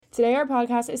Today our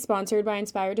podcast is sponsored by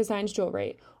Inspired Designs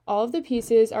Jewelry. All of the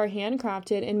pieces are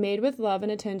handcrafted and made with love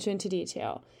and attention to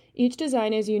detail. Each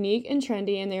design is unique and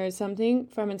trendy, and there is something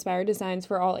from Inspired Designs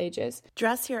for all ages.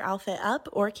 Dress your outfit up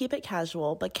or keep it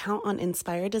casual, but count on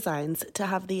Inspired Designs to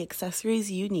have the accessories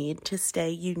you need to stay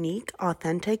unique,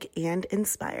 authentic, and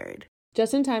inspired.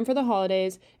 Just in time for the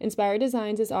holidays, Inspired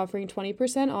Designs is offering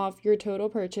 20% off your total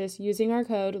purchase using our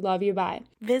code LOVEYOUBUY.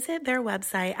 Visit their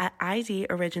website at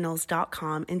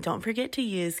idoriginals.com and don't forget to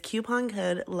use coupon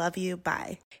code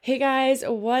LOVEYOUBUY. Hey guys,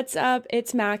 what's up?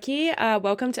 It's Mackie.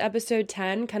 Welcome to episode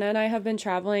 10. Kenna and I have been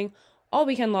traveling all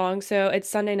weekend long, so it's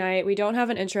Sunday night. We don't have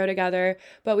an intro together,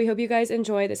 but we hope you guys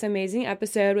enjoy this amazing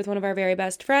episode with one of our very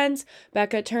best friends,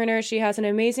 Becca Turner. She has an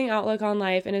amazing outlook on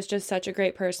life and is just such a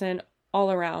great person all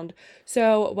around.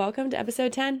 So welcome to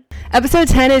episode 10. Episode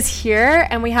 10 is here,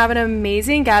 and we have an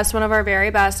amazing guest, one of our very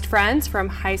best friends from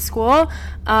high school,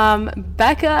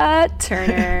 Becca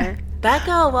Turner.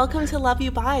 Becca, welcome to Love You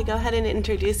Bye. Go ahead and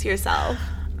introduce yourself.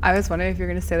 I was wondering if you were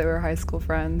going to say that we were high school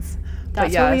friends.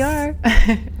 That's what we are.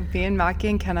 Me and Mackie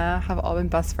and Kenna have all been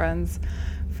best friends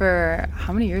for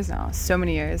how many years now? So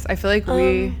many years. I feel like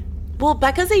Well,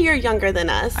 Becca's a year younger than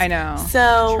us. I know.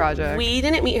 So tragic. We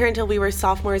didn't meet her until we were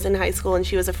sophomores in high school, and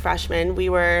she was a freshman. We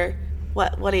were,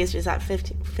 what age was that,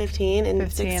 15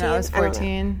 and 16? I was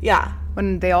 14. Yeah.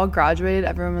 When they all graduated,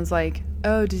 everyone was like,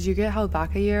 oh, did you get held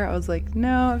back a year? I was like,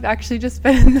 no, I've actually just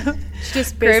been in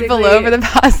the grade below for the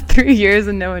past 3 years,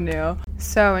 and no one knew.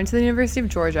 So I went to the University of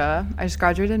Georgia. I just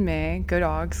graduated in May. Go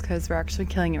Dogs, because we're actually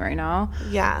killing it right now.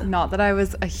 Yeah. Not that I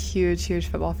was a huge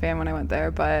football fan when I went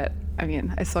there, but I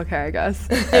mean, I still care, I guess.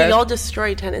 Y'all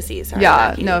destroyed Tennessee. Sorry, yeah,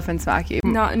 Mackie. no offense, Mackie.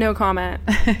 No comment.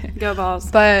 Go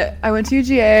Balls. But I went to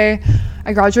UGA.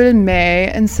 I graduated in May,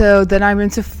 and so then I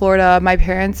moved to Florida. My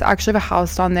parents actually have a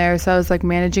house down there, so I was like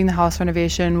managing the house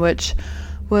renovation, which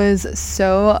was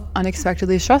so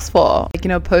unexpectedly stressful. Like, you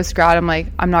know, post-grad, I'm like,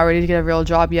 I'm not ready to get a real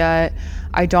job yet.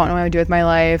 I don't know what I would do with my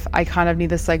life. I kind of need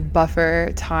this like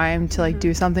buffer time to like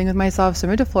do something with myself. So I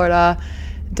moved to Florida.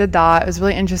 Did that. It was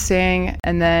really interesting.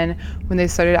 And then when they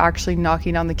started actually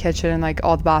knocking down the kitchen and like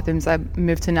all the bathrooms, I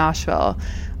moved to Nashville.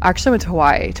 I actually went to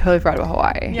Hawaii. Totally forgot about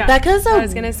Hawaii. Yeah. Becca's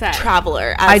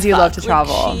traveler. I do love to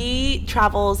travel. Like, she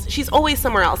travels. She's always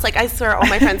somewhere else. Like, I swear all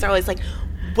my friends are always like,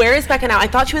 where is Becca now? I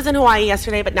thought she was in Hawaii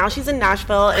yesterday, but now she's in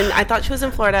Nashville, and I thought she was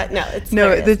in Florida.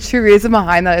 No, the true reason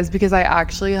behind that is because I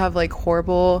actually have like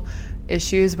horrible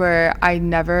issues where I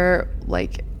never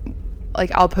like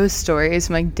I'll post stories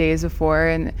from like days before,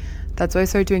 and that's why I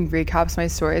started doing recaps of my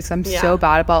stories. I'm so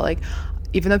bad about like,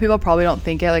 even though people probably don't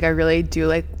think it, like I really do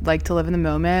like to live in the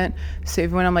moment. So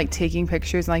even when I'm like taking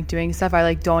pictures and like doing stuff, I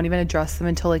like don't even address them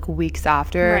until like weeks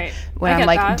after, when I'm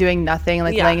like doing nothing,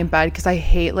 like laying in bed, because I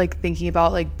hate like thinking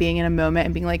about like being in a moment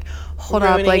and being like, hold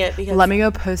up, like let me go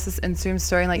post this Instagram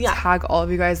story and like tag all of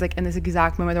you guys like in this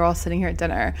exact moment they're all sitting here at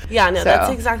dinner.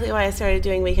 That's exactly why I started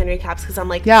doing weekend recaps, because I'm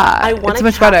like, I want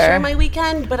to capture my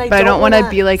weekend, but I don't want to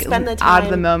be like out of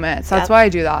the moment. So that's why I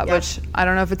do that, which I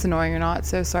don't know if it's annoying or not,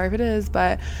 so sorry if it is.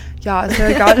 But yeah, so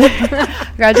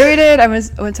I graduated. I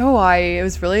went to Hawaii. It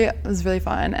was really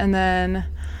fun. And then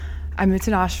I moved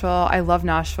to Nashville. I love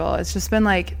Nashville. It's just been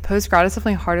like post-grad is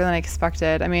definitely harder than I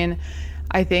expected. I mean,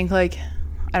 I think like,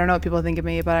 I don't know what people think of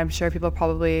me, but I'm sure people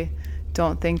probably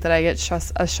don't think that I get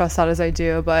as stressed out as I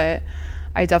do. But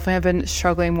I definitely have been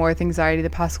struggling more with anxiety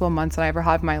the past couple of months than I ever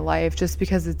have in my life, just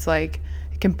because it's like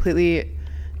a completely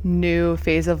new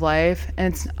phase of life.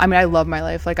 And I love my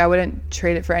life. Like, I wouldn't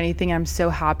trade it for anything. I'm so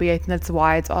happy. I think that's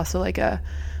why it's also like a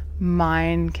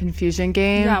mind confusion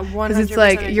game. Yeah, 100%. Because it's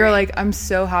like, you're like, I'm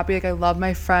so happy. Like, I love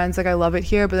my friends. Like, I love it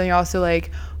here. But then you're also like,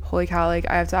 holy cow, like,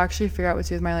 I have to actually figure out what to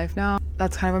do with my life now.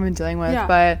 That's kind of what I've been dealing with. Yeah.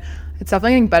 But it's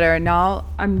definitely getting better. Now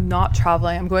I'm not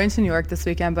traveling. I'm going to New York this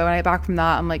weekend. But when I get back from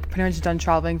that, I'm like pretty much done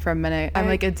traveling for a minute. I'm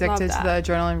like addicted to the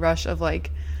adrenaline rush of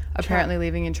like apparently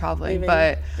leaving and traveling.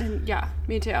 But yeah,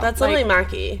 me too. That's literally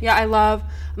Mackie. Yeah, I'm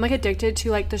like addicted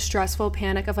to like the stressful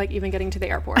panic of like even getting to the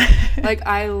airport. Like,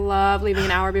 I love leaving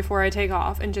an hour before I take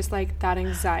off, and just like that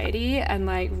anxiety and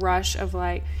like rush of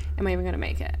like, am I even gonna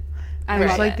make it?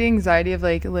 There's like the anxiety of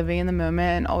like living in the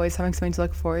moment and always having something to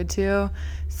look forward to.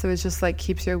 So it's just like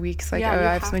keeps your weeks like,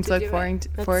 I have something to look forward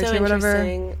to,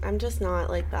 whatever. I'm just not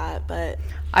like that, but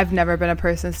I've never been a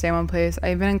person to stay in one place.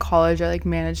 Even in college, I like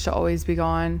managed to always be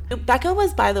gone. Becca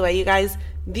was, by the way, you guys,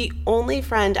 the only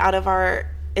friend out of our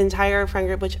entire friend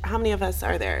group, which how many of us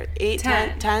are there?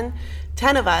 10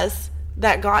 of us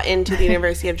that got into the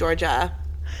University of Georgia.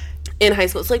 in high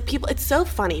school. So like people, it's so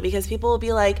funny because people will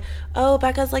be like, oh,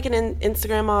 Becca's like an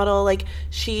Instagram model, like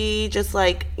she just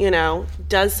like, you know,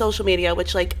 does social media,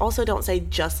 which like also don't say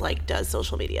just like does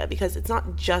social media, because it's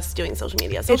not just doing social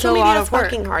media. Social media is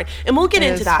fucking hard, and we'll get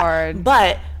into that hard.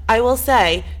 But I will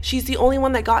say she's the only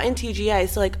one that got into UGA,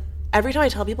 so like every time I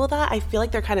tell people that, I feel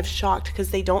like they're kind of shocked because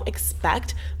they don't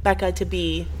expect Becca to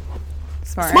be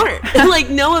smart. Like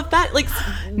no offense, like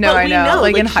no, I know.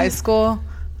 Like in high school,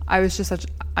 I was just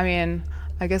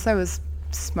I guess I was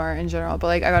smart in general, but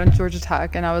like I got into Georgia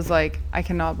Tech and I was like, I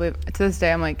cannot believe, to this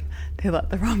day I'm like, they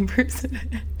let the wrong person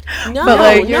in. No, but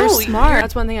like, you're smart.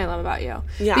 That's one thing I love about you.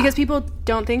 Yeah. Because people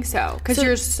don't think so. Because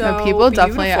you're so people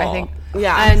beautiful. Definitely, I think.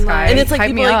 Yeah. And it's like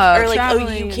people are like, oh,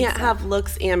 you can't have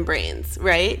looks and brains,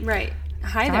 right? Right.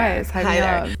 Hi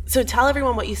there. So tell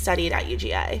everyone what you studied at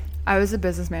UGA. I was a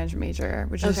business management major,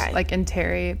 which is like in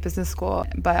Terry Business School,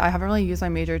 but I haven't really used my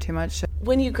major too much.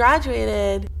 When you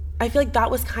graduated, I feel like that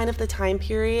was kind of the time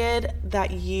period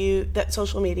that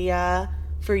social media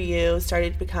for you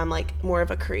started to become like more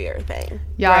of a career thing.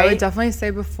 Yeah, right? I would definitely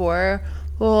say before.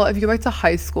 Well, if you go back to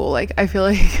high school, like I feel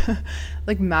like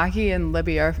like Mackie and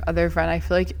Libby, our other friend, I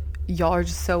feel like y'all are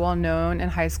just so well known in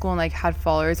high school and like had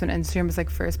followers when Instagram was like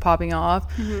first popping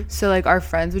off. Mm-hmm. So like our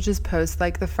friends would just post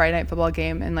like the Friday night football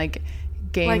game and like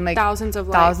gain like thousands of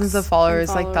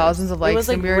followers, like thousands of likes. It was,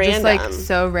 like, and we were random. Just like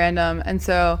so random. And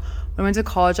so when I went to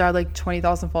college, I had like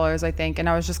 20,000 followers, I think, and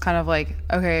I was just kind of like,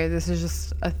 okay, this is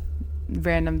just a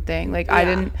random thing. Like I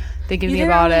didn't think anything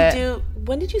about it.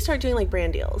 When did you start doing like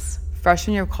brand deals?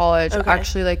 Freshman year of college.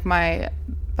 Actually, like my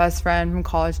best friend from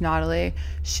college, Natalie,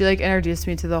 she like introduced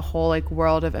me to the whole like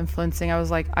world of influencing. I was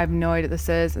like, I have no idea what this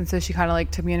is, and so she kind of like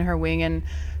took me in her wing and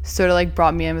sort of like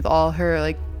brought me in with all her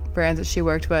like brands that she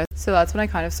worked with. So that's when I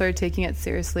kind of started taking it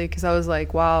seriously, because I was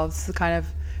like, wow, this is kind of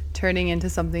turning into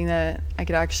something that I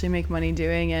could actually make money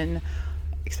doing. And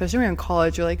especially when you're in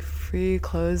college, you're like free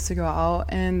clothes to go out,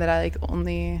 and that I like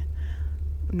only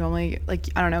normally, like,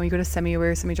 I don't know, you go to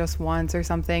semi-wear semi-dress once or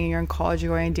something, and you're in college,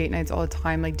 you're going on date nights all the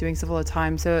time, like doing stuff all the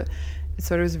time, so it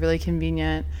sort of was really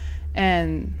convenient.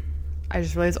 And I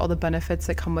just realized all the benefits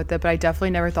that come with it, but I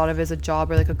definitely never thought of it as a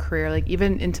job or like a career. Like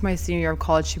even into my senior year of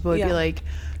college, people would be like,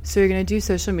 so you're gonna do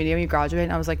social media when you graduate?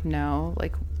 And I was like, no,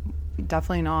 like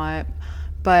definitely not.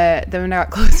 But then when I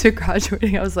got close to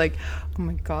graduating, I was like, oh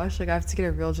my gosh, like I have to get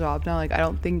a real job now. Like I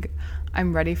don't think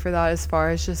I'm ready for that, as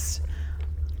far as just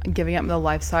giving up the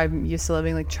lifestyle I'm used to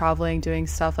living, like traveling, doing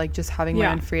stuff, like just having my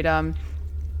own freedom.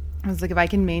 I was like, if I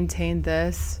can maintain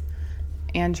this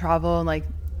and travel and like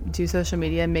do social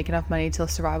media and make enough money to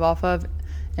survive off of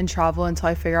and travel until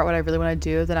I figure out what I really want to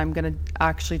do, then I'm gonna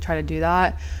actually try to do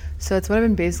that. So that's what I've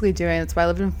been basically doing. That's why I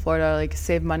lived in Florida, like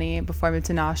save money before I moved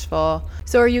to Nashville.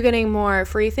 So are you getting more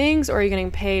free things, or are you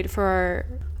getting paid for?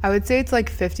 I would say it's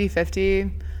like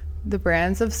 50-50. The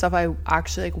brands of stuff I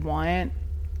actually like want,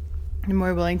 I'm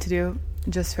more willing to do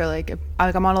just for like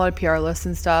I'm on a lot of PR lists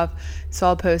and stuff, so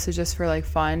I'll post it just for like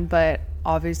fun. But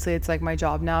obviously it's like my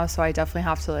job now, so I definitely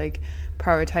have to like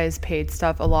prioritize paid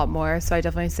stuff a lot more. So I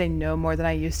definitely say no more than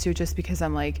I used to, just because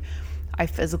I'm like, I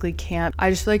physically can't. I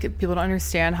just feel like people don't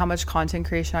understand how much content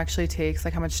creation actually takes,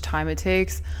 like how much time it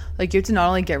takes. Like you have to not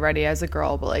only get ready as a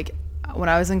girl, but like when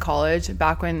I was in college,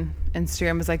 back when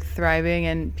Instagram was like thriving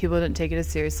and people didn't take it as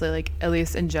seriously, like at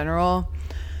least in general,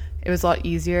 it was a lot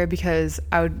easier, because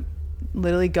I would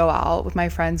literally go out with my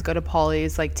friends, go to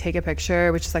Polly's, like take a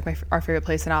picture, which is like our favorite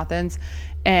place in Athens,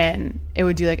 and it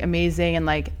would do like amazing, and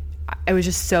like it was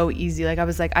just so easy. Like I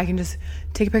was like, I can just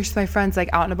take a picture with my friends like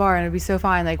out in a bar and it'd be so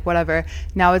fine, like whatever.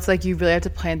 Now it's like you really have to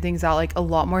plan things out, like a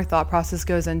lot more thought process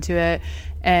goes into it,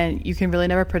 and you can really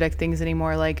never predict things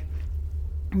anymore. Like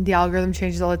the algorithm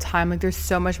changes all the time, like there's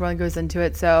so much more that goes into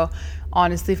it. So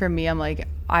honestly for me, I'm like,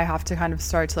 I have to kind of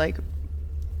start to like,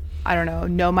 I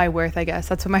don't know my worth, I guess.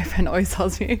 That's what my friend always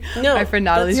tells me. My friend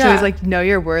Natalie, she always like, know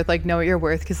your worth, like know what you're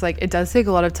worth, because like it does take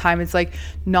a lot of time. It's like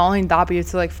not only that, but you have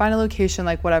to like find a location,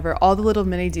 like whatever, all the little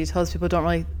mini details people don't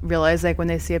really realize, like when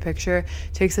they see a picture,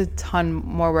 it takes a ton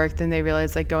more work than they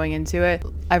realize, like going into it.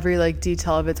 Every like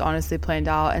detail of it's honestly planned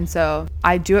out. And so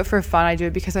I do it for fun, I do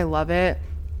it because I love it,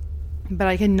 but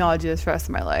I cannot do this for the rest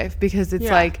of my life, because it's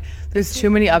like there's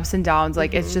too many ups and downs.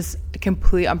 Like it's just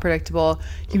completely unpredictable.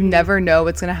 You never know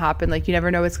what's gonna happen. Like you never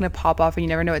know what's gonna pop off, and you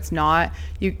never know it's not.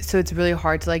 So it's really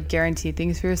hard to like guarantee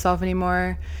things for yourself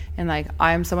anymore. And like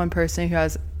I'm someone personally who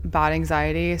has bad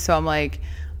anxiety, so I'm like,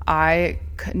 I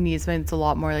need something that's a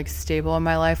lot more like stable in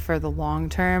my life for the long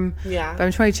term. But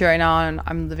I'm 22 right now, and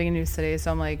I'm living in a new city, so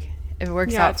I'm like, if it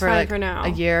works out for like a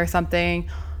year or something,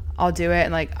 I'll do it.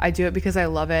 And like I do it because I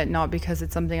love it, not because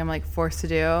it's something I'm like forced to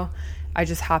do. I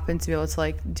just happen to be able to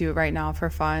like do it right now for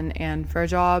fun and for a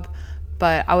job.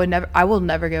 But I will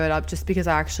never give it up just because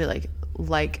I actually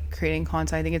like creating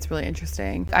content. I think it's really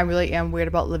interesting. I really am weird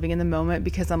about living in the moment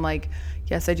because I'm like,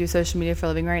 yes, I do social media for a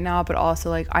living right now, but also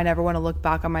like I never want to look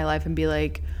back on my life and be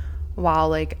like, wow,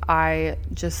 like I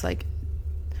just like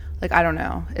I don't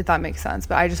know if that makes sense,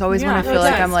 but I just always want to feel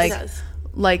like I'm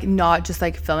like not just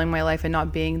like filming my life and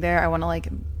not being there. I want to like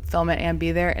film it and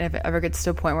be there. And if it ever gets to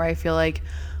a point where I feel like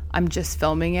I'm just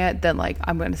filming it, then like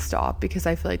I'm going to stop because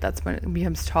I feel like that's when it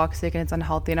becomes toxic and it's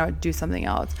unhealthy and I would do something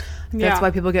else. That's why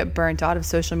people get burnt out of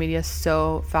social media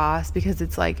so fast, because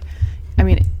it's like, I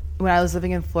mean, when I was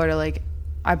living in Florida, like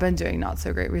I've been doing not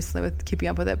so great recently with keeping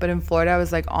up with it, but in Florida I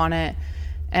was like on it,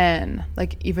 and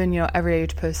like even, you know, every day you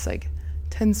post like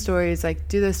 10 stories, like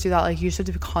do this, do that, like you should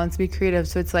have to constantly be creative.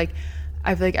 So it's like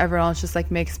I feel like everyone else just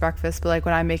like makes breakfast, but like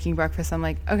when I'm making breakfast I'm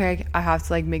like, okay, I have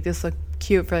to like make this look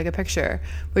cute for like a picture,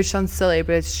 which sounds silly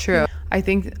but it's true. I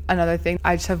think another thing,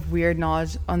 I just have weird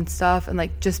knowledge on stuff, and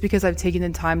like just because I've taken the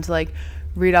time to like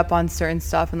read up on certain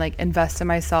stuff and like invest in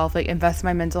myself, like invest in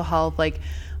my mental health, like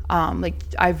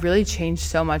I've really changed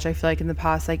so much. I feel like in the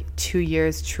past like 2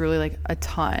 years, truly like a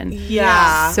ton.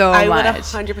 Yeah, so I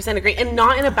much. would 100% agree, and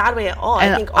not in a bad way at all.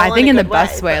 And I think in the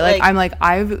best way. Like I'm like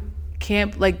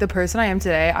can't, like the person I am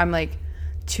today, I'm like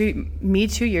 2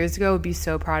 years ago would be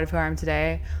so proud of who I am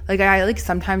today. Like I like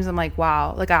sometimes I'm like,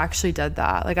 wow, like I actually did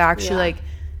that. Like I actually like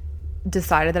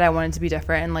decided that I wanted to be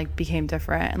different and like became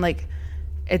different. And like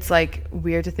it's like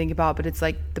weird to think about, but it's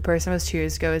like the person I was 2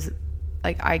 years ago is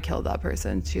like I killed that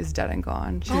person. She's dead and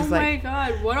gone. She's my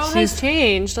god, what all has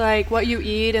changed? Like what you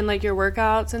eat and like your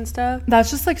workouts and stuff.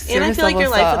 That's just like and I feel like your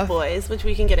life with boys, which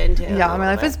we can get into. Yeah,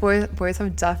 my life with boys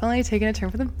have definitely taken a turn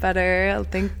for the better.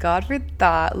 Thank God for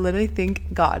that. Literally,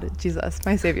 thank God, Jesus,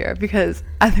 my savior, because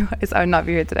otherwise I would not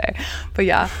be here today. But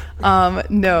yeah,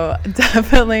 no,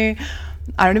 definitely.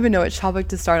 I don't even know which topic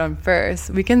to start on first.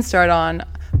 We can start on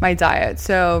my diet.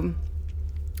 So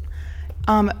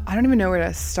I don't even know where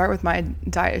to start with my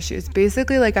diet issues.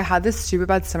 Basically, like I had this super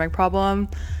bad stomach problem.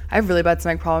 I have really bad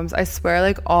stomach problems. I swear,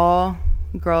 like all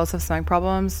girls have stomach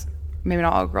problems. Maybe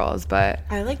not all girls, but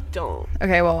I like don't.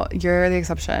 Okay, well, you're the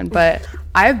exception, but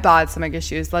I have bad stomach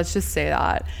issues. Let's just say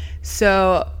that.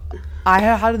 So I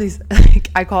had these, like,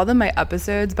 I call them my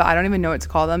episodes, but I don't even know what to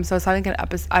call them. So I was having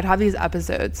I'd have these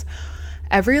episodes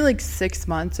every like 6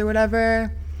 months or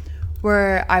whatever,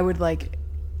 where I would like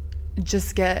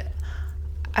just get,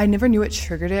 I never knew what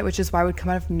triggered it, which is why I would come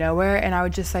out of nowhere, and I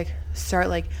would just like start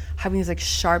like having these like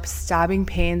sharp stabbing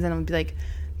pains, and I would be like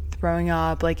throwing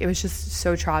up. Like it was just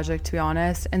so tragic, to be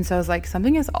honest. And so I was like,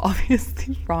 something is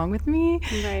obviously wrong with me.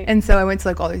 Right. And so I went to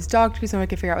like all these doctors so I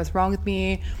could figure out what's wrong with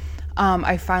me.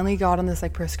 I finally got on this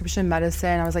like prescription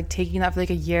medicine. I was like taking that for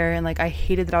like a year, and like I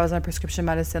hated that I was on prescription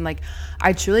medicine. Like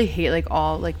I truly hate like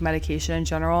all like medication in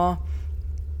general.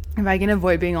 If I can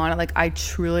avoid being on it, like I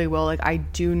truly will. Like I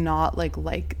do not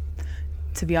like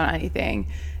to be on anything.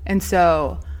 And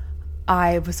so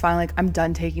I was finally like, I'm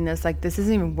done taking this. Like this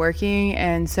isn't even working.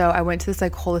 And so I went to this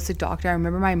like holistic doctor. I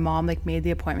remember my mom like made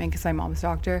the appointment because my mom's a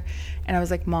doctor. And I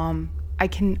was like, Mom,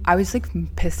 I was like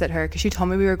pissed at her because she told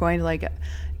me we were going to like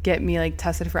get me like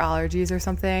tested for allergies or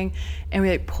something. And we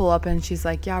like pull up and she's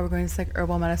like, yeah, we're going to this like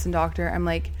herbal medicine doctor. I'm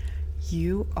like,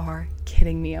 you are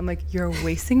kidding me. I'm like, you're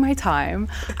wasting my time.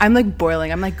 I'm like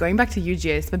boiling. I'm like going back to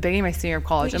UGA. It's been beginning my senior of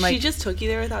college. I'm like, she just took you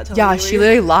there without telling you? you? Yeah, she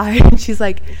literally lied. She's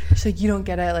like, you don't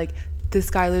get it. Like this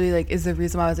guy literally like is the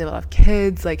reason why I was able to have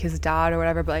kids, like his dad or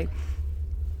whatever. But like,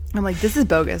 I'm like, this is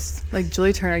bogus. Like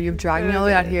Julie Turner, you've dragged me all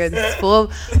the way out here. This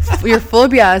is you're full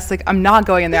of BS. Like I'm not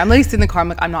going in there. I'm literally sitting in the car. I'm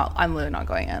like, I'm literally not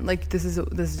going in. Like this is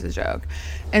a joke.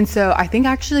 And so I think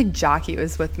actually like Jackie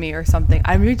was with me or something.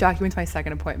 I remember Jackie went to my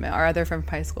second appointment, our other friend from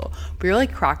high school. We were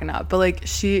like cracking up. But like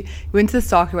she went to the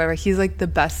doctor or whatever. He's like the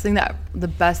best thing that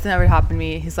ever happened to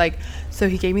me. He's like, so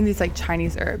he gave me these like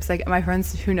Chinese herbs. Like my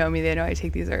friends who know me, they know I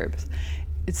take these herbs.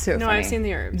 It's so funny. No, I've seen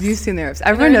the herbs. You've seen the herbs.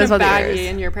 Everyone knows about the herbs.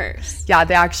 In your purse. Yeah,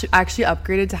 they actually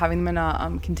upgraded to having them in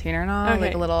a container now,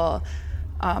 like a little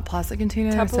plastic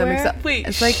container. Tupperware? So it makes it, wait,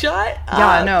 it's like, shut up.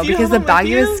 Yeah, no, because the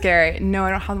baggie was scary. No, I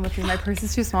don't have them with me. My purse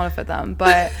is too small to fit them.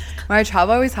 But when I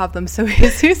travel, I always have them. So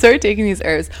we started taking these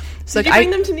herbs. So did you bring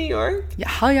them to New York? Yeah,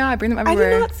 hell yeah, I bring them everywhere.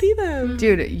 I did not see them.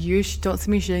 Dude, you don't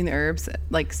see me shooting the herbs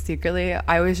like secretly.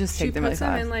 I always just take them really fast. She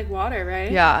puts them in like water,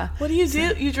 right? Yeah. What do?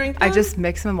 You drink them? I just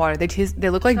mix them in water. They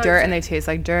look like dirt and they taste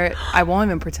like dirt. I won't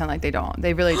even pretend like they don't.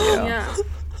 They really do. Yeah.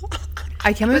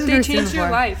 I can't believe they changed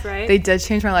your life, right? They did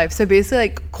change my life. So basically,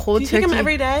 like cold turkey. Do you take them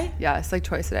every day? Yeah, it's like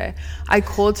twice a day. I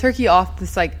cold turkey off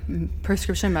this like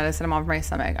prescription medicine I'm on for my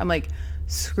stomach. I'm like,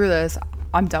 screw this.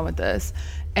 I'm done with this.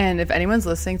 And if anyone's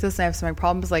listening to this and I have stomach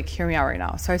problems, like, hear me out right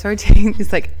now. So I started taking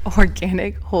these, like,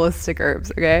 organic, holistic herbs,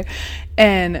 okay?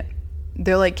 And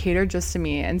they're, like, catered just to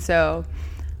me. And so,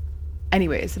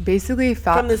 anyways, basically...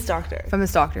 From this doctor. From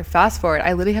this doctor. Fast forward,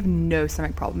 I literally have no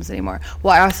stomach problems anymore.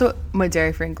 Well, I also am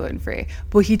dairy-free and gluten-free.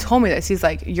 But he told me this. He's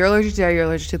like, you're allergic to dairy, you're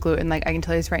allergic to gluten. Like, I can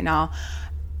tell you this right now.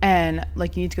 And,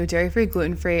 like, you need to go dairy-free,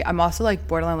 gluten-free. I'm also, like,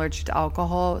 borderline allergic to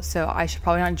alcohol. So I should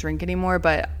probably not drink anymore.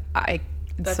 But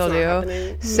That's still do.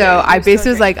 Happening. So yeah, I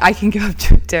basically was like, I can give up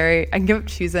dairy, I can give up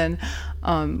cheese and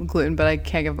gluten, but I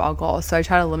can't give up alcohol. So I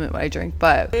try to limit what I drink.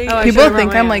 But people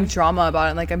think I'm like drama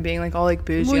about it, like I'm being like all like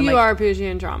bougie. Well, and, you like, are bougie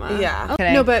and drama. Yeah.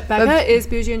 No, but Becca is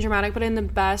bougie and dramatic, but in the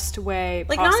best way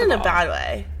like possible. not in a bad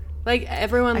way. Like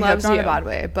everyone loves you. Not in a bad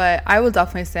way, but I will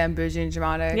definitely say I'm bougie and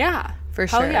dramatic. Yeah. For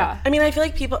sure. Yeah. I mean, I feel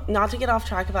like people, not to get off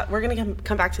track about, we're gonna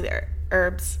come back to their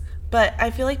herbs, but I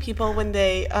feel like people when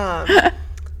they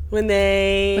when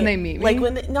they meet me,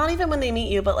 like not even when they meet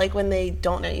you, but like when they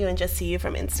don't know you and just see you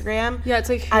from Instagram. Yeah, it's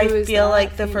like I feel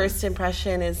like the first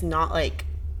impression is not like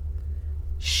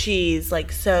she's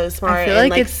like so smart I feel and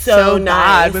like it's so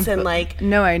nice bad and like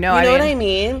no, I know. You know what I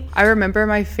mean? I remember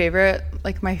my favorite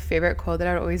quote that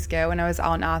I would always get when I was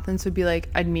out in Athens would be like,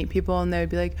 I'd meet people and they would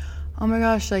be like, oh my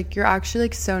gosh, like you're actually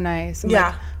like so nice. I'm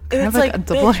yeah. Kind it's of like a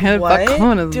double-handed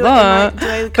bacon is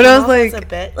that? But I was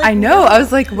like, I know. I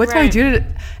was like, what do I do to?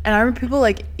 And I remember people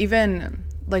like even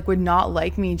like would not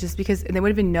like me just because they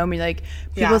wouldn't even know me. Like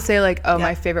people say like, oh,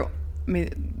 my favorite. I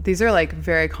mean, these are like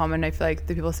very common. I feel like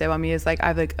the people say about me is like I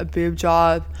have like a boob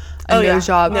job, a nose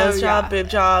job, boob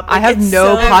job. Like, I have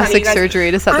no plastic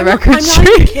surgery to set the record straight. I'm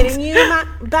not even kidding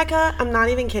you, Becca. I'm not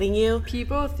even kidding you.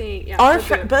 People think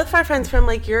both our friends from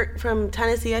like from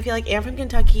Tennessee, I feel like, and from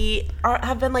Kentucky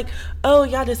have been like, oh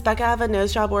yeah, does Becca have a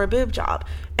nose job or a boob job?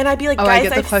 And I'd be like,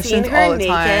 guys, I've seen her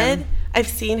naked. I've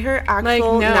seen her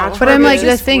actual natural. But I'm like,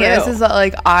 the thing is that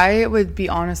like I would be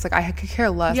honest, like I could care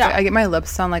less. Yeah. Like, I get my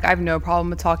lips done. Like I have no problem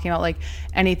with talking about like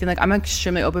anything. Like I'm an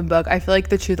extremely open book. I feel like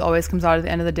the truth always comes out at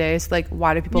the end of the day. So like,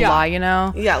 why do people lie? You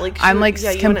know? Yeah. Like I'm like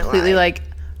completely like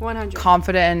 100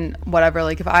 confident and whatever.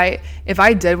 Like if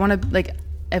I did want to like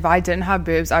if I didn't have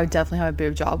boobs, I would definitely have a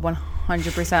boob job.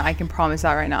 100%. I can promise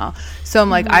that right now. So I'm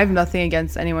like, I have nothing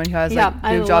against anyone who has like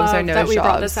boob jobs or nose jobs. We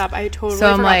brought this up. I totally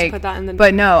so forgot like, to put that in the.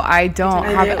 But no, I don't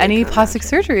have any plastic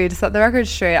surgery to set the record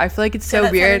straight. I feel like it's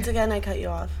so weird. Again, I cut you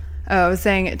off. Oh, I was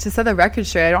saying to set the record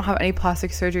straight, I don't have any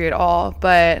plastic surgery at all.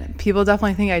 But people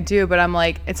definitely think I do. But I'm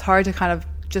like, it's hard to kind of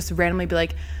just randomly be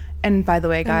like, and by the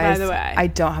way, guys, I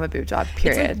don't have a boob job,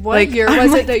 period. Like, what year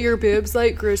was it that your boobs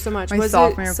like grew so much? Was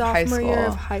sophomore year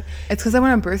of high school. It's because I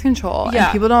went on birth control. Yeah.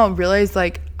 And people don't realize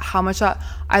like how much I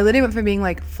literally went from being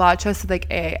like flat chested like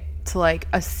A to like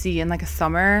a C in like a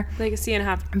summer. Like a C and a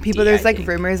half. And people, there's like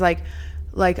rumors like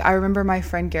I remember my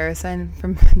friend Garrison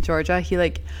from Georgia, he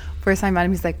like first time I met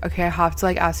him, he's like, okay, I have to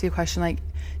like ask you a question, like,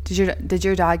 did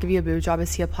your dad give you a boob job?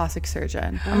 Is he a plastic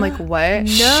surgeon? I'm like, what?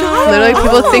 No. Literally,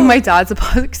 people think my dad's a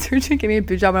plastic surgeon. Gave me a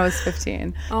boob job when I was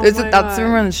 15. That's the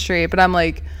rumor on the street. But I'm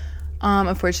like,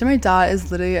 unfortunately, my dad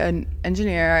is literally an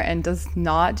engineer and does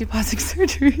not do plastic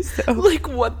surgery. So like,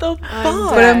 what the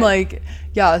fuck? But I'm like,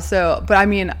 yeah. So, but I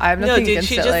mean, I have nothing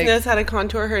against it. She just knows how to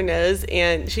contour her nose,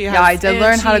 and she has. Yeah, I did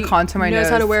learn how to contour my nose. Knows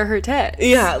how to wear her tits.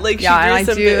 Yeah, like and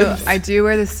I do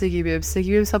wear the sticky boobs. Sticky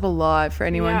boobs help a lot for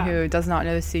anyone who does not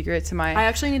know the secret to my. I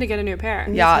actually need to get a new pair.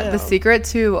 Yeah, the secret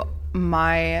to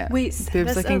my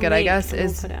boobs looking good, I guess,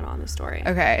 is put it on the story.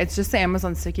 Okay, it's just the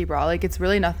Amazon sticky bra. Like it's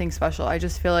really nothing special. I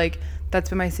just feel like that's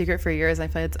been my secret for years. I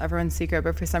feel like it's everyone's secret,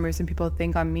 but for some reason people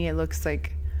think on me it looks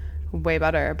like way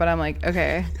better. But I'm like,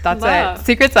 okay, that's it.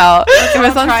 Secret's out.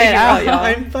 Amazon sticky bra, y'all.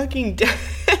 I'm fucking dead.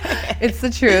 It's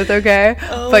the truth, okay?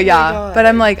 But yeah, but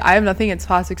I'm like, I have nothing against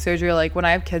plastic surgery. Like when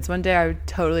I have kids one day, I would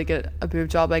totally get a boob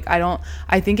job. Like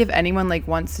I think if anyone like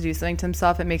wants to do something to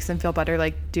himself, it makes them feel better,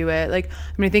 like do it. Like,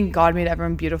 I mean, I think God made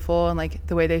everyone beautiful and like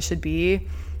the way they should be.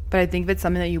 But I think if it's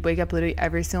something that you wake up literally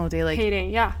every single day, like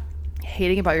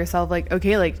hating about yourself, like,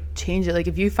 okay, like change it. Like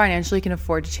if you financially can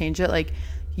afford to change it, like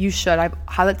you should. I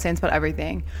have that stance about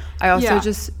everything. I also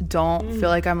just don't feel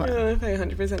like I'm. I don't know if I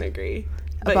 100% agree.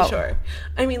 But sure.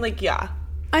 I mean, like, yeah.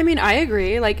 I mean, I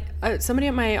agree. Like, somebody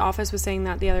at my office was saying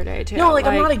that the other day, too. No, like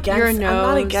I'm not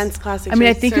against plastic surgery. I mean,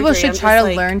 I think people should try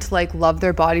to learn to, like, love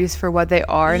their bodies for what they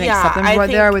are and accept them for what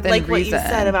they are within reason. Like what you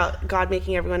said about God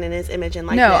making everyone in his image and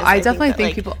likeness. No, I definitely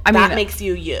think people... I mean, that makes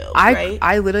you, right?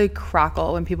 I literally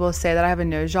crackle when people say that I have a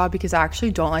nose job because I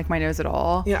actually don't like my nose at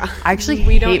all. Yeah. I actually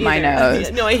hate my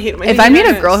nose. No, I hate my nose. If I meet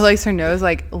a girl who likes her nose,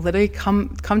 like, literally come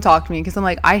talk to me because I'm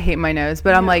like, I hate my nose.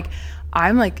 But I'm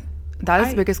like that is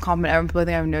the biggest compliment ever. People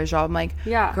think I have a nose job. I'm like,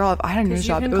 yeah, girl, if I had a nose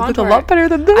job, it would contour. look a lot better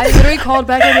than this. I literally called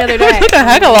Becca the other day. It would look a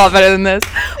heck of a lot better than this.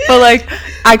 But like,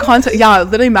 I contour. Yeah,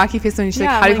 literally, Mackie FaceTimed me. She's like,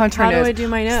 how do you contour your nose? How do I do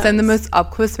my nose? Send the most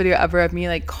up close video ever of me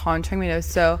like contouring my nose.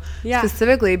 So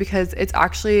specifically because it's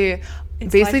actually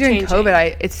basically during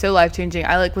COVID, it's so life changing.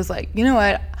 I like was like, you know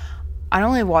what? I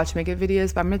don't really watch makeup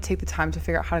videos, but I'm gonna take the time to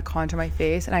figure out how to contour my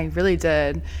face, and I really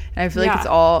did. And I feel like it's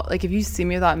all like, if you see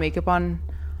me without makeup on,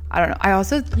 I don't know. I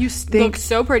also look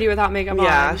so pretty without makeup on.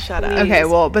 Yeah, shut up. Okay,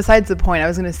 well, besides the point, I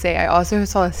was gonna say I also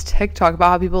saw this TikTok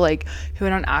about how people like who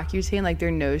went on Accutane, like their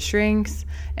nose shrinks,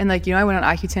 and like, you know, I went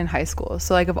on Accutane in high school,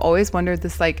 so like I've always wondered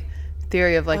this like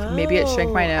theory of like maybe it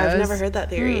shrank my nose. I've never heard that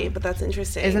theory, but that's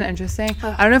interesting. Isn't it interesting?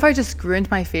 I don't know if I just grew into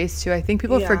my face too. I think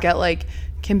people forget like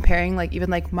comparing like even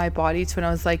like my body to when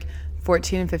I was like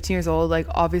 14 and 15 years old. Like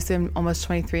obviously I'm almost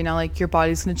 23 now, like your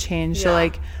body's gonna change. So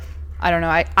like I don't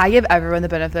know, I give everyone the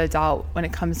benefit of the doubt when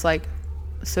it comes to like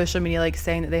social media, like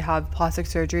saying that they have plastic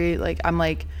surgery. Like I'm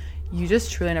like, you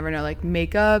just truly never know. Like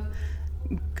makeup,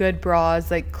 good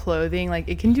bras, like clothing, like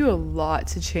it can do a lot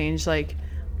to change like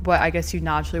what I guess you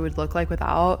naturally would look like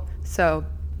without. So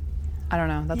I don't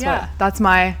know,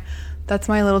 that's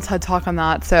my little TED talk on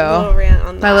that. So little rant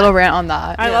on that. My little rant on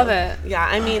that. I love it. Yeah,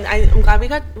 I mean, I'm glad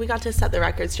we got to set the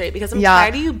record straight, because I'm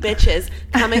tired of you bitches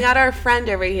coming at our friend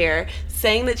over here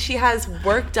saying that she has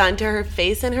work done to her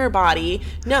face and her body.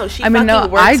 No, she works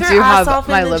I her do ass have off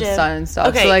my in the lips gym. done and stuff.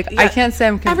 Okay, so like I can't say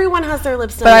I'm everyone has their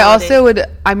lips done. But I also would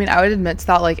I would admit to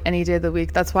that like any day of the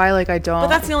week. That's why like I don't. But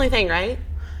that's the only thing, right?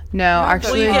 No,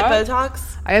 actually. Will you get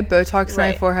Botox? I had Botox in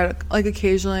my forehead like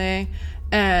occasionally.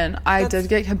 And I did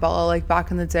get Cabela like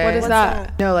back in the day. What is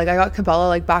that? No, like I got Cabela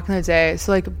like back in the day.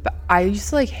 So like I used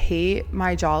to like hate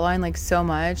my jawline like so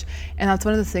much. And that's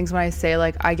one of the things when I say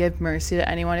like I give mercy to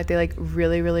anyone if they like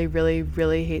really, really, really,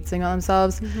 really hate something on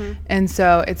themselves. Mm-hmm. And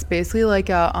so it's basically like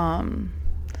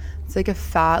it's like a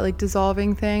fat like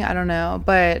dissolving thing. I don't know.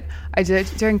 But I did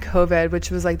it during COVID,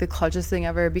 which was like the clutchest thing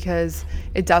ever, because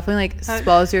it definitely like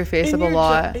swells your face up a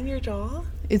lot. In your jaw?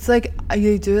 It's like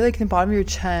you do it like in the bottom of your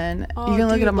chin. Oh, you can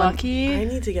look at them lucky. I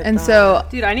need to get and that. So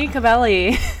dude, I need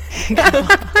Cavelli.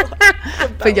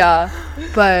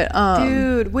 But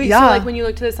dude, wait, so like when you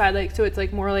look to the side, like so it's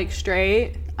like more like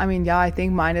straight? I mean, yeah, I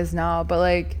think mine is now, but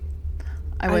like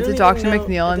I went to Dr.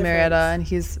 McNeil in Marietta, and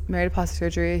he's married to plastic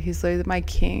surgery. He's literally my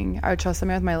king. I would trust him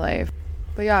with my life.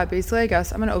 But yeah, basically I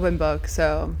guess I'm an open book,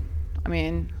 so I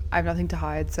mean I have nothing to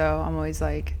hide, so I'm always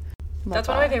like that's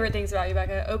one of my favorite things about you,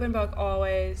 Becca. Open book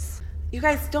always. You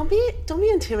guys, don't be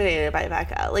intimidated by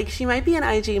Becca. Like, she might be an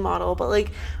IG model, but like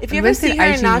if you ever see her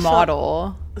in Nashville,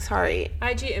 model. Sorry,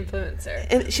 IG influencer.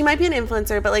 And she might be an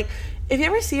influencer, but like if you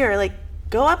ever see her, like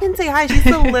go up and say hi. She's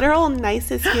the literal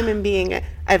nicest human being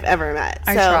I've ever met.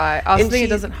 I try. I also think it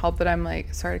doesn't help that I'm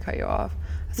like, sorry to cut you off.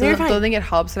 So I don't think it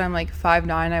helps that I'm like 5'9",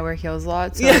 I wear heels a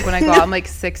lot. So like when I go out, I'm like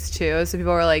 6'2". So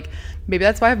people are like, maybe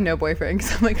that's why I have no boyfriend,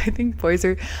 because I'm like, I think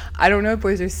I don't know if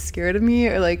boys are scared of me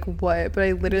or like what, but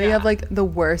I literally have like the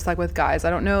worst luck with guys. I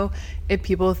don't know if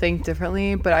people think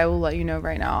differently, but I will let you know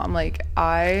right now. I'm like,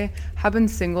 I have been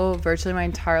single virtually my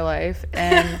entire life,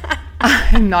 and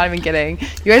I'm not even kidding.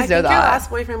 You guys know that. Your last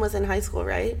boyfriend was in high school,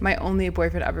 right? My only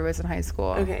boyfriend ever was in high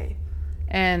school. Okay.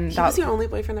 And he was your only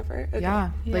boyfriend ever? Okay. Yeah,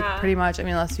 like pretty much. I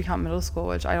mean, unless you count middle school,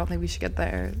 which I don't think we should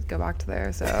go back to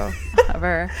there, so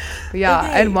ever. But yeah, I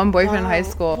had one boyfriend in high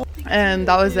school, and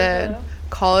that was it.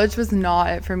 College was not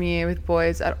it for me with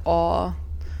boys at all.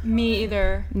 Me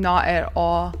either. Not at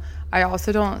all. I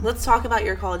also don't. Let's talk about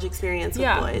your college experience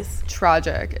with boys.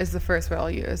 Tragic is the first word I'll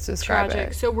use to describe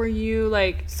it. So were you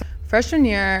like... Freshman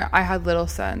year, I had little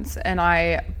sense, and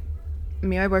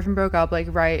me and my boyfriend broke up like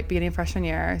right beginning of freshman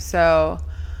year, so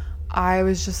I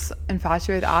was just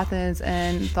infatuated with Athens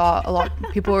and thought a lot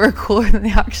of people were cooler than they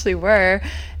actually were,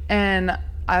 and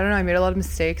I don't know, I made a lot of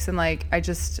mistakes, and like I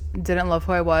just didn't love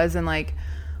who I was. And like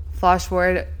flash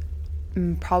forward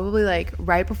probably like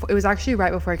right before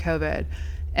COVID,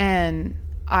 and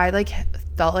I like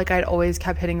felt like I'd always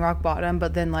kept hitting rock bottom,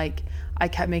 but then like I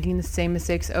kept making the same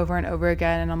mistakes over and over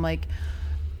again, and I'm like,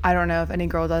 I don't know if any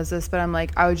girl does this, but I'm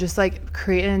like, I would just like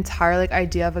create an entire like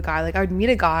idea of a guy. Like I would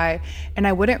meet a guy and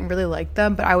I wouldn't really like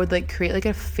them, but I would like create like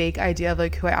a fake idea of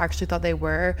like who I actually thought they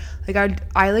were. Like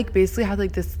I like basically had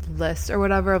like this list or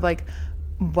whatever of like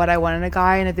what I wanted in a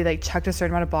guy, and if they like checked a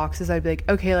certain amount of boxes, I'd be like,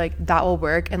 okay, like that will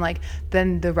work, and like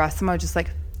then the rest of them I would just like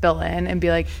fill in and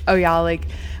be like, oh yeah, like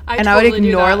I would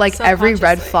ignore like every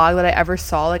red flag that I ever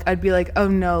saw. Like I'd be like, oh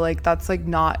no, like that's like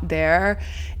not there.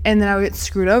 And then I would get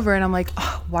screwed over, and I'm like,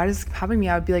 oh, why does this happen to me?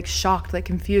 I would be like shocked, like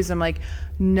confused. I'm like,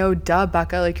 no duh,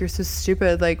 Becca, like you're so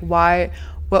stupid. Like why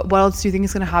what else do you think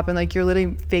is going to happen? Like, you're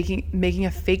literally making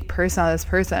a fake person out of this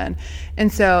person.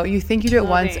 And so you think you do it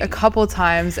once, a couple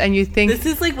times, and you think this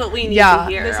is like what we need to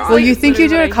hear. Well, you think you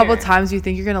do it a couple times, you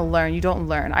think you're going to learn. You don't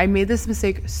learn. I made this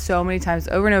mistake so many times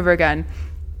over and over again.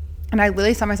 And I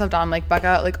literally sat myself down, I'm like,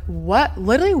 Becca, like, what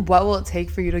will it take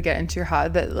for you to get into your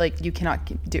head that, like, you cannot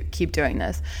keep doing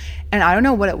this? And I don't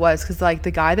know what it was, because, like,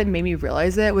 the guy that made me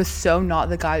realize it was so not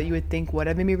the guy that you would think would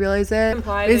have made me realize it.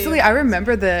 Basically, I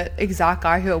remember the exact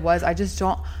guy who it was. I just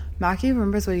don't, Mackie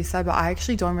remembers what he said, but I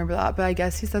actually don't remember that. But I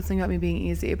guess he said something about me being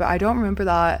easy. But I don't remember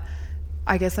that.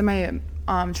 I guess my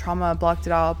trauma blocked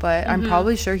it out, but I'm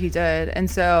probably sure he did. And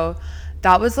so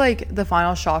that was like the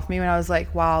final straw for me when I was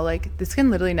like, wow, like, this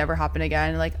can literally never happen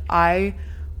again. Like, I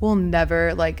will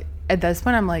never, like, at this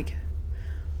point, I'm like,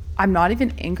 I'm not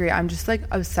even angry. I'm just like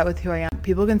upset with who I am.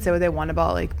 People can say what they want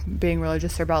about like being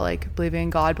religious or about like believing in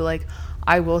God, but like,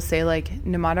 I will say, like,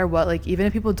 no matter what, like, even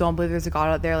if people don't believe there's a God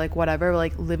out there, like, whatever,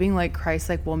 like, living like Christ,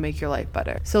 like, will make your life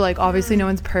better. So, like, obviously no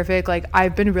one's perfect. Like,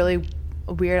 I've been really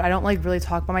weird. I don't like really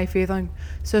talk about my faith on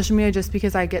social media, just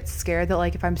because I get scared that,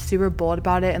 like, if I'm super bold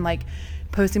about it and like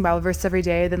posting Bible verses every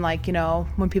day, then, like, you know,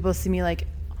 when people see me like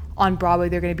on Broadway,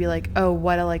 they're gonna be like, oh,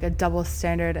 what a double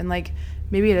standard. And like,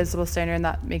 maybe it is double standard, and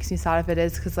that makes me sad if it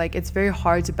is, because like, it's very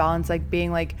hard to balance like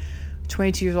being like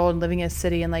 22 years old and living in a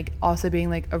city and like also being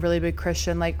like a really big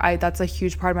Christian. Like, that's a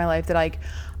huge part of my life that like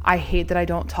I hate that I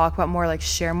don't talk about more, like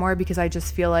share more, because I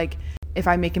just feel like if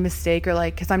I make a mistake, or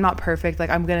like, because I'm not perfect, like,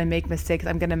 I'm gonna make mistakes,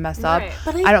 I'm gonna mess up.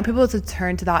 But I don't want people to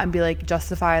turn to that and be like,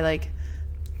 justify, like,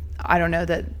 I don't know,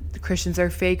 that Christians are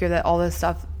fake, or that all this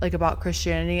stuff like about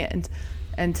Christianity, and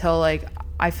until like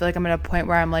I feel like I'm at a point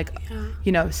where I'm like,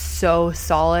 you know, so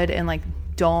solid and like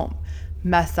don't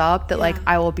mess up, that like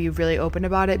I will be really open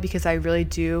about it, because I really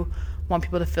do want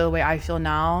people to feel the way I feel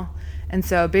now. And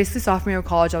so basically sophomore year of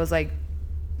college, I was like,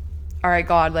 all right,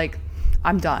 God, like,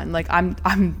 I'm done. Like,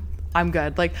 I'm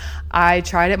good. Like, I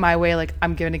tried it my way. Like,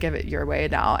 I'm going to give it your way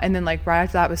now. And then like right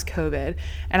after that was COVID.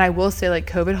 And I will say, like,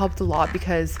 COVID helped a lot,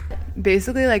 because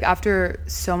basically like after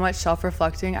so much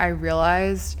self-reflecting, I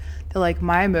realized that like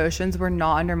my emotions were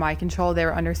not under my control. They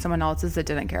were under someone else's that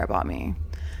didn't care about me.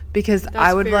 Because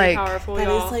I would like, powerful, that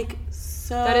is like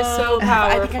that is so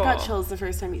powerful. I think I got chills the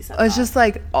first time you said that. It's just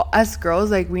like, us girls,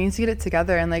 like, we need to get it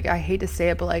together. And like, I hate to say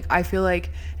it, but like, I feel like,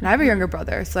 and I have a younger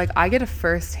brother, so like I get a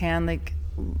first-hand like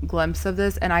glimpse of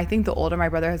this, and I think the older my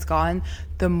brother has gone,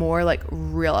 the more like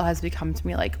real it has become to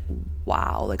me. Like,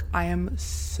 wow, like, I am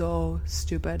so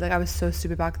stupid. Like, I was so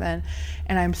stupid back then,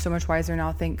 and I'm so much wiser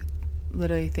now. Thank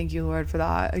you, Lord, for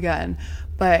that again.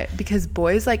 But because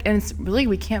boys, like, and it's really,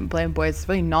 we can't blame boys, it's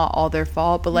really not all their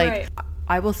fault, but like,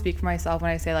 I will speak for myself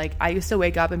when I say, like, I used to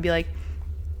wake up and be like,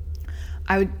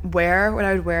 I would wear what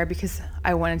I would wear because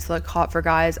I wanted to look hot for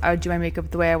guys. I would do my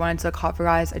makeup the way I wanted to look hot for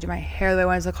guys. I do my hair the way I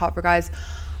wanted to look hot for guys.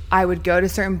 I would go to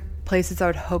certain places I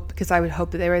would hope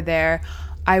that they were there.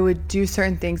 I would do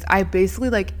certain things. I basically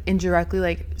like indirectly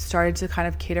like started to kind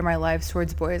of cater my life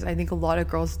towards boys. I think a lot of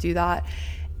girls do that.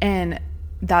 And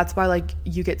that's why like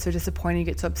you get so disappointed, you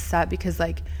get so upset, because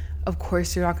like, of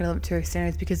course you're not going to live up to your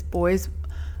standards, because boys,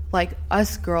 like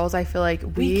us girls, I feel like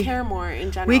we care more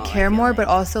in general. We care more, but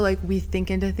also like we think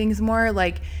into things more.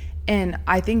 Like, and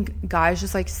I think guys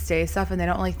just like say stuff and they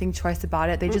don't like think twice about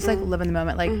it. They just like live in the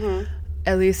moment. Like,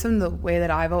 at least from the way that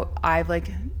I've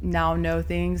like now know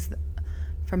things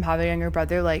from having a younger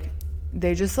brother, like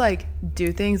they just like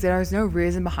do things. There's no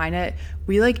reason behind it.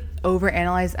 We like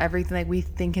overanalyze everything. Like, we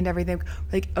think into everything.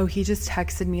 Like, oh, he just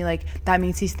texted me, like that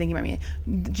means he's thinking about me.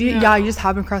 You just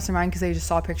happen across their mind because they just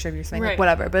saw a picture of you or something, like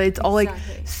whatever. But it's all like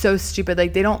so stupid.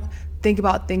 Like, they don't think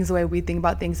about things the way we think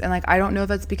about things. And like, I don't know if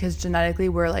that's because genetically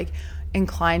we're like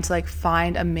inclined to like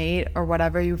find a mate or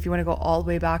whatever. If you want to go all the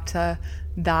way back to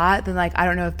that, then like I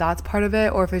don't know if that's part of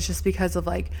it, or if it's just because of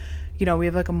like, you know, we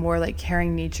have like a more like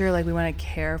caring nature, like we want to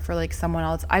care for like someone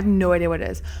else. I have no idea what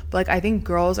it is, but like I think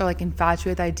girls are like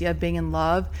infatuated with the idea of being in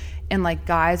love, and like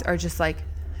guys are just like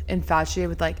infatuated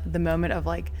with like the moment of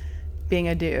like being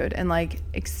a dude. And like,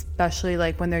 especially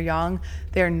like when they're young,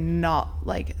 they're not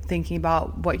like thinking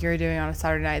about what you're doing on a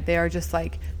Saturday night. They are just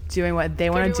like doing what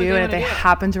they want to do, and if they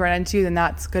happen to run into you, then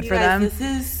that's good for them. This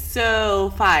is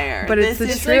so fire. But it's the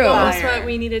truth. Like almost what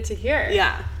we needed to hear.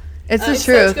 Yeah, it's the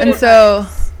truth. And so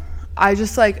I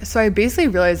just like, so I basically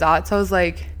realized that. So I was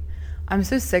like, I'm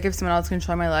so sick of someone else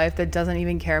controlling my life that doesn't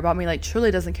even care about me, like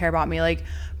truly doesn't care about me. Like,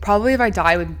 probably if I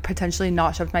die, I would potentially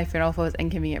not show up to my funeral if it was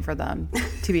inconvenient for them,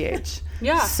 TBH.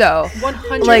 Yeah. So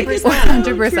 100%. like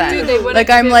 100%. Dude, like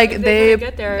I'm like if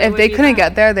they couldn't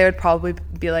get there, they would probably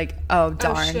be like, oh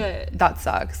darn, shit. that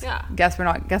sucks. Yeah. Guess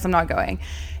I'm not going.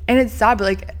 And it's sad, but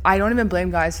like I don't even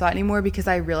blame guys for that anymore, because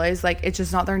I realize like it's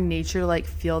just not their nature to like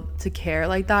feel to care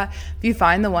like that. If you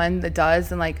find the one that does,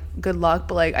 then like good luck.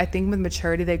 But like I think with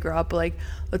maturity they grow up. But like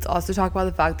let's also talk about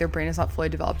the fact their brain is not fully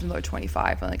developed until they're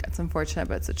 25. And like it's unfortunate,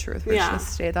 but it's the truth. We're just gonna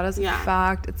state that as a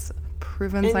fact. It's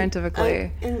proven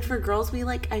scientifically. And for girls, we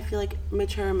like, I feel like,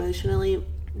 mature emotionally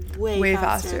way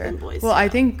faster than boys. Well, I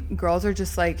think girls are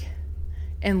just like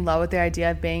in love with the idea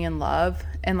of being in love,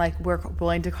 and like we're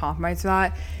willing to compromise for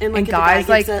that. And guys,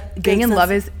 like being in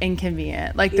love is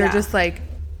inconvenient. Like they're just like,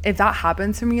 if that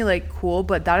happens for me, like cool,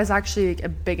 but that is actually like a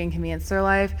big inconvenience to their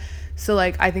life. So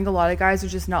like I think a lot of guys are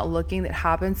just not looking. That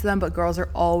happens to them, but girls are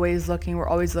always looking. We're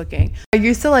always looking. I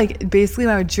used to like, basically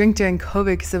when I would drink during COVID,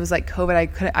 because it was like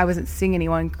COVID, I wasn't seeing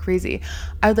anyone crazy.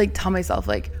 I would like tell myself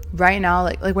like right now,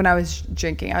 like when I was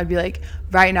drinking, I would be like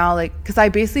right now, like, because I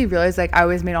basically realized like I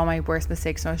always made all my worst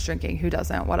mistakes when I was drinking. Who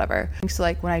doesn't? Whatever. So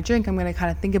like when I drink, I'm gonna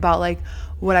kind of think about like,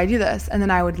 would I do this? And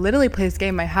then I would literally play this game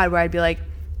in my head where I'd be like,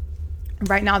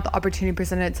 right now the opportunity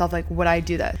presented itself, like would I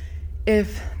do this?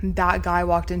 If that guy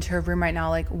walked into her room right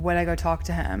now, like would I go talk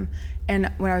to him?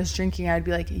 And when I was drinking, I'd be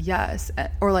like yes.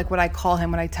 Or like would I call him,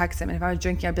 when I text him? And if I was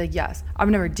drinking, I'd be like yes. I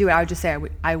would never do it. I would just say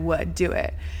I would do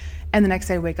it. And the next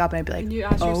day I'd wake up and I'd be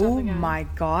like, oh my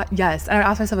God, yes. And I'd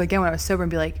ask myself again when I was sober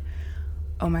and be like,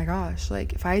 oh my gosh,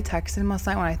 like if I had texted him last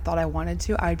night when I thought I wanted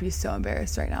to, I'd be so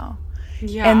embarrassed right now.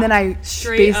 Yeah. And then I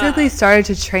basically started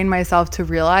to train myself to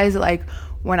realize that like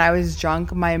when I was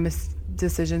drunk, my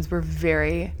decisions were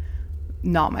very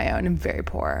not my own and very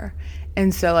poor.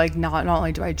 And so like not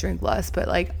only do I drink less, but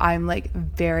like I'm like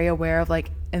very aware of like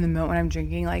in the moment when I'm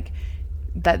drinking, like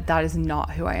that is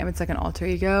not who I am. It's like an alter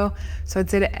ego. So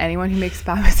I'd say to anyone who makes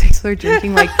bad mistakes while they're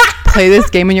drinking, like play this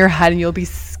game in your head and you'll be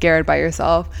scared by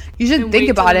yourself. You should think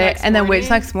about it and then wait till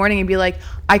next morning and be like,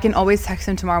 I can always text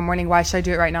him tomorrow morning. Why should I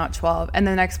do it right now at 12? And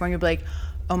then the next morning you'll be like,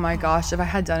 oh my gosh, if I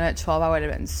had done it at 12, I would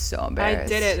have been so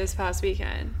embarrassed. I did it this past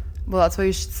weekend. Well, that's why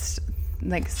you should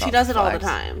like she does it all the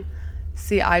time.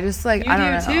 See, I just like, I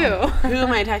don't know. You do too. Who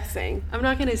am I texting? I'm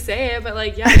not gonna say it, but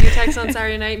like, yeah, you text on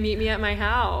Saturday night, meet me at my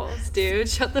house, dude.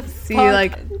 Shut the fuck up.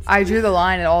 Like, I drew the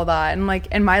line at all that, and like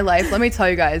in my life, let me tell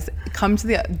you guys, come to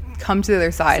the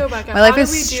other side. So, Becca, my life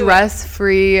is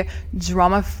stress-free,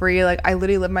 drama-free. Like, I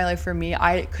literally live my life for me.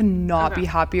 I could not be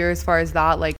happier as far as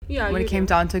that. Like, when it came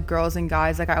down to girls and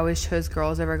guys, like I always chose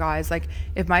girls over guys. Like,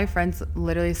 if my friends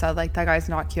literally said like that guy's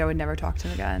not cute, I would never talk to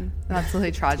him again. And that's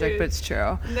really tragic, but it's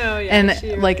true. No, yeah.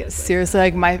 And like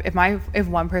seriously, like if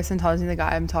one person tells me the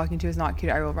guy I'm talking to is not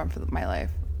cute, I will run for my life.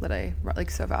 Literally,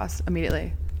 like so fast,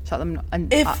 immediately. Shut them.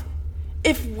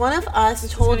 If one of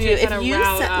us told you, if you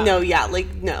sent, no, yeah,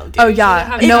 like, no, dude. Oh,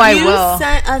 yeah, no, I will. If you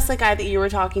sent us a guy that you were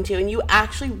talking to and you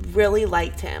actually really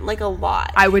liked him, like a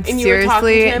lot. I would seriously not talk to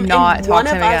him again. One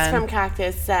of us from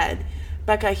Cactus said,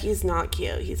 Becca, he's not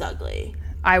cute, he's ugly.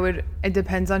 It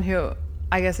depends on who.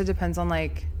 I guess it depends on,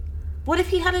 like. What if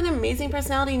he had an amazing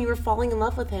personality and you were falling in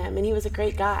love with him and he was a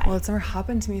great guy? Well, it's never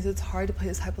happened to me, so it's hard to play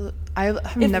this type of.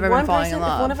 I've never been falling in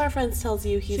love. If one of our friends tells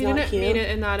you he's not cute. She didn't mean it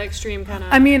in that extreme kind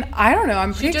of. I mean, I don't know.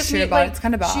 I'm pretty extreme about it. It's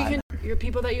kind of bad. Your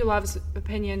people that you love's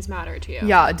opinions matter to you.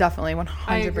 Yeah, definitely, 100%.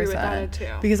 I agree with that too.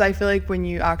 Because I feel like when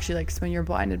you actually like, when you're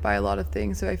blinded by a lot of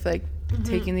things, so I feel like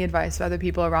taking the advice of other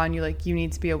people around you, like you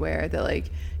need to be aware that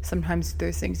like sometimes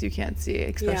there's things you can't see,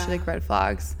 especially like red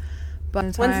flags.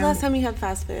 But when's the last time you had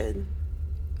fast food?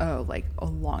 Oh, like a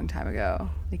long time ago.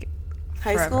 Like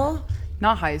high school?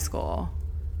 Not high school.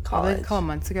 College. Probably a couple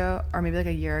months ago, or maybe like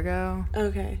a year ago.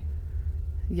 Okay.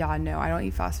 Yeah, no, I don't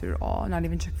eat fast food at all. Not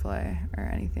even Chick-fil-A or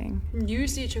anything. You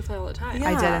used to eat Chick-fil-A all the time. Yeah.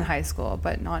 I did in high school,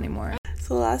 but not anymore.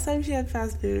 So the last time she had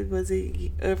fast food was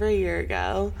over a year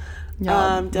ago.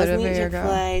 Yeah, doesn't eat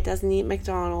Chick-fil-A, doesn't eat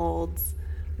McDonald's.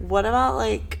 What about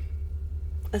like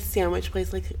a sandwich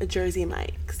place like a Jersey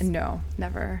Mike's? No,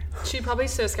 never. She's probably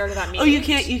so scared of that meat. Oh, you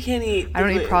can't eat. I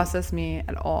don't eat processed meat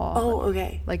at all. Oh,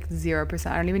 okay. Like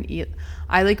 0%. I don't even eat.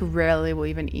 I like rarely will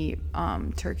even eat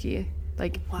turkey.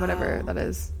 Like whatever that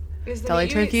is. Is deli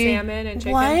turkey? Salmon and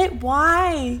chicken? What?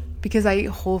 Why? Because I eat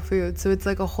whole food. So it's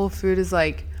like a whole food is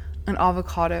like an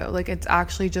avocado. Like it's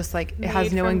actually just like it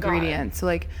has no ingredients. So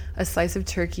like a slice of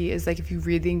turkey is like, if you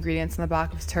read the ingredients on the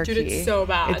back of turkey, dude, it's so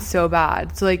bad. It's so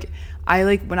bad. So like I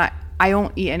like when I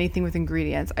don't eat anything with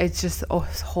ingredients. It's just a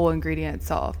whole ingredient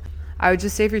itself. I would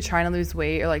just say if you're trying to lose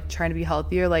weight or like trying to be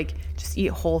healthier, like just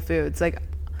eat whole foods. Like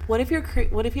what if you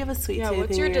have a sweet tooth?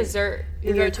 What's your dessert?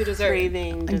 Your go-to dessert?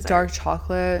 Craving like dark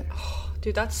chocolate. Oh,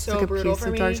 dude, that's so like brutal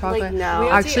for me. Dark chocolate. Like, no. We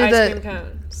actually ice cream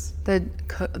cones.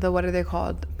 The what are they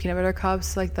called? Peanut butter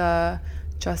cups, like the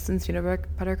Justin's peanut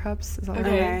butter cups. Is that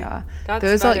okay? Yeah, That's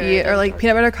those I'll eat, or like dark.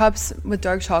 Peanut butter cups with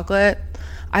dark chocolate.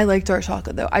 I like dark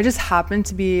chocolate though. I just happen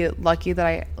to be lucky that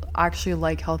I actually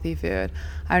like healthy food.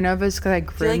 I don't know if it's because I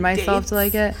groomed myself to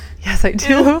like it. Yes, I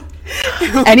do.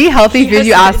 Any healthy food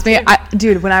you ask me,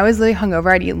 dude. When I was really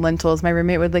hungover, I'd eat lentils. My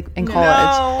roommate would like in college.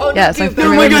 No. Yes, oh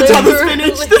my god,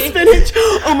 the spinach.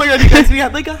 Oh my god, you guys, we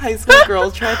had like a high school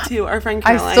girls trip too. Our friend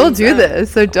Caroline. I still do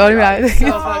this, so don't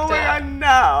even. Oh my god,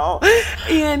 no.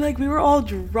 And like we were all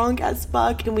drunk as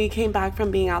fuck, and we came back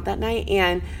from being out that night,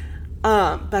 and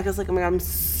Becca's like, oh my god, I'm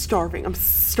starving,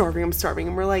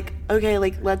 and we're like, okay,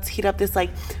 like let's heat up this like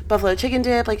buffalo chicken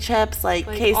dip, like chips, like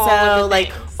queso,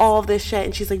 like all of this shit.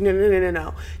 And she's like,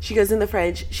 no. She goes in the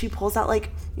fridge, she pulls out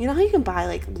like, you know how you can buy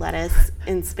like lettuce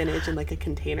and spinach in like a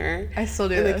container? I still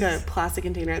do in this. Like a plastic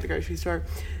container at the grocery store.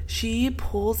 She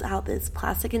pulls out this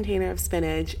plastic container of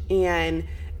spinach, and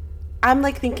I'm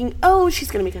like thinking, oh, she's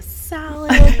gonna make a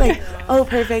salad, like, oh,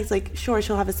 perfect, like, sure,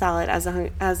 she'll have a salad as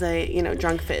a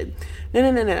drunk food.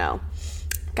 No.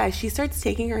 Guys, she starts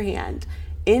taking her hand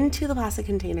into the plastic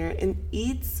container and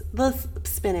eats the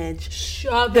spinach,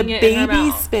 shoving the it in her baby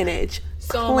mouth. spinach,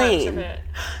 So plain. much of it.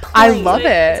 I love it.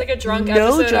 It's like a drunk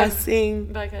episode. No dressing.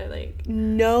 Becca, like,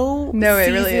 no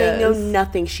it really is. No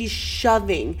nothing. She's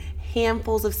shoving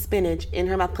handfuls of spinach in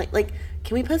her mouth. Like,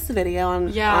 can we post the video on?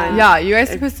 Yeah, you guys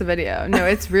can post the video. No,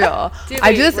 it's real. Dude,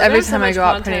 I do this every time I go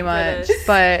out, content pretty for much. this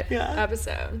But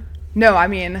episode. no, I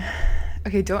mean,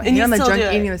 okay, don't hate on the drunk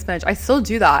eating the spinach. I still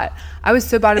do that. I was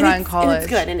so bad about it in college. And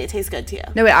it's good, and it tastes good too.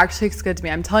 No, it actually tastes good to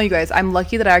me. I'm telling you guys, I'm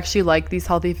lucky that I actually like these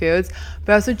healthy foods,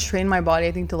 but I also train my body,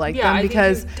 I think, to like them,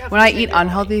 because when I eat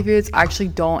unhealthy foods, I actually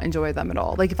don't enjoy them at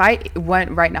all. Like if I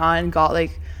went right now and got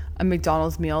like a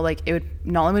McDonald's meal, like it would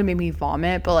not only would it make me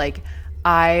vomit, but like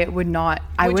I wouldn't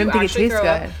think it tastes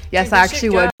good. Yes, I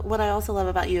actually would. What I also love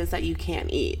about you is that you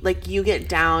can't eat. Like, you get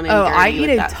down and I eat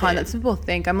a ton. Food. That's what people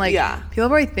think. I'm like, people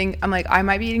probably think I'm like, I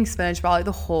might be eating spinach, but I'll eat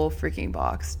the whole freaking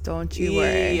box. Don't you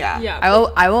worry. Yeah.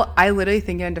 I literally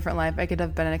think in a different life I could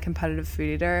have been a competitive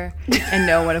food eater and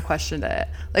no one would have questioned it.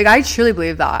 Like, I truly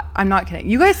believe that. I'm not kidding.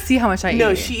 You guys see how much I eat.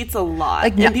 No, she eats a lot.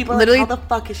 Like, and people are like, how the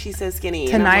fuck is she so skinny?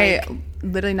 Tonight,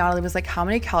 literally Natalie was like, how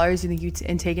many calories do you think you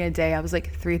intake in a day? I was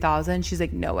like, 3,000. She's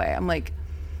like, no way. I'm like,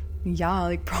 yeah,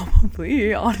 like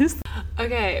probably, honestly.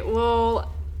 Okay,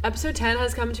 well, episode 10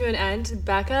 has come to an end.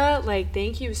 Becca, like,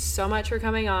 thank you so much for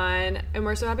coming on, and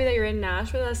we're so happy that you're in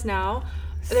Nash with us now.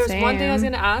 There's one thing I was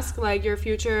going to ask, like, your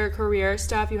future career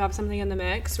stuff. You have something in the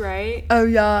mix, right? Oh,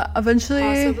 yeah, eventually.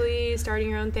 Possibly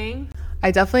starting your own thing? I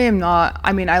definitely am not.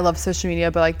 I mean, I love social media,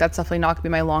 but like that's definitely not going to be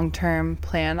my long-term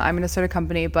plan. I'm going to start a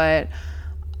company, but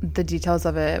the details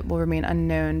of it will remain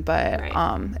unknown, but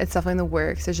it's definitely in the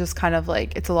works. It's just kind of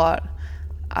like, it's a lot,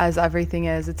 as everything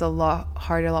is, it's a lot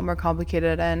harder, a lot more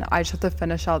complicated, and I just have to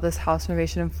finish out this house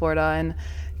renovation in Florida and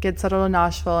get settled in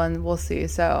Nashville, and we'll see.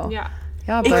 So yeah,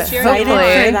 but excited for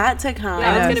that to come.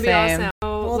 Yeah, it's gonna be awesome.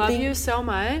 Well, love you so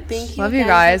much. Thank you. Love you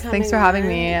guys. Thanks for having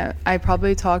me. I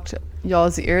probably talked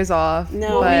y'all's ears off.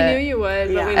 No, we knew you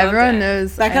would. But we everyone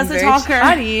knows Becca's I'm a very talker.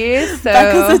 Chatty, so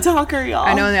Becca's a talker, y'all.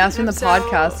 I know when they asked me on the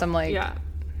podcast, I'm like,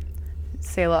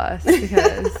 say less,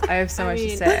 because I have so much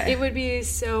to say. It would be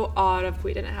so odd if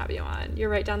we didn't have you on. You're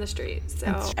right down the street.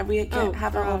 So we can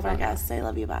have all of our guests say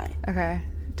love you, bye. Okay.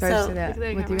 Do I just say that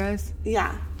with you guys?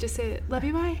 Yeah. Just say love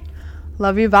you, bye.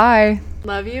 Love you, bye.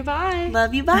 Love you, bye.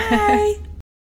 Love you, bye.